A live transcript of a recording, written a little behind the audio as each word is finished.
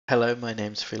Hello, my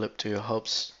name's Philip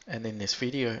Hobbs, and in this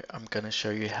video I'm going to show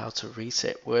you how to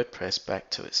reset WordPress back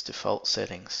to its default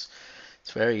settings.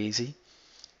 It's very easy.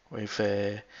 We've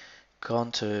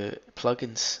gone to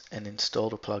plugins and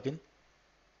installed a plugin.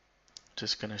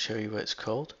 Just going to show you what it's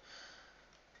called.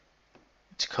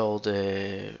 It's called,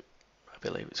 I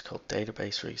believe it's called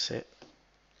Database Reset.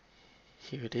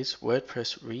 Here it is,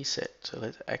 WordPress Reset. So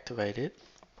let's activate it.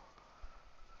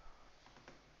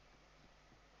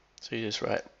 So you just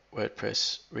write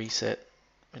WordPress Reset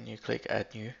when you click Add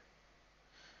New,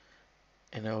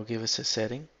 and it will give us a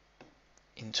setting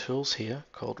in Tools here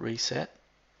called Reset.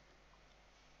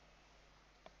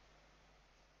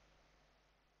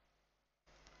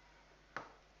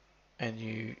 And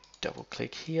you double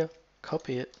click here,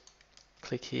 copy it,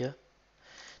 click here.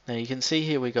 Now you can see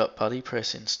here we got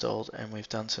BuddyPress installed, and we've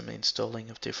done some installing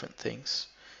of different things,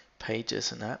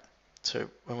 pages and that. So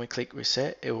when we click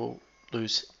reset, it will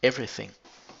lose everything.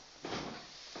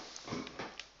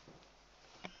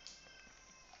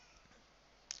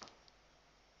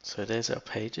 So there's our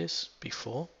pages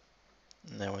before.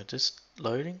 Now we're just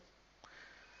loading.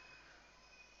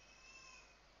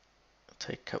 It'll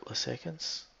take a couple of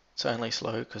seconds. It's only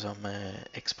slow because I'm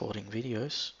exporting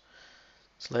videos.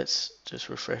 So let's just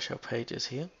refresh our pages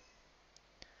here.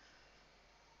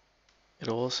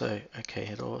 It'll also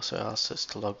asks us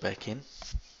to log back in.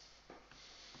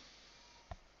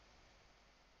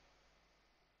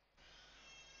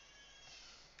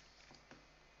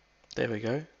 There we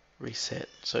go, reset.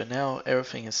 So now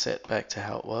everything is set back to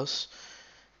how it was.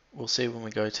 We'll see when we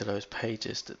go to those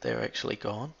pages that they're actually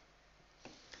gone.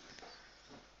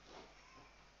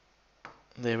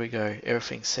 There we go,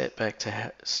 everything's set back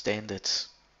to standards.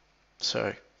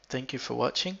 So thank you for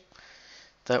watching.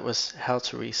 That was how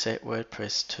to reset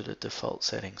WordPress to the default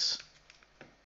settings.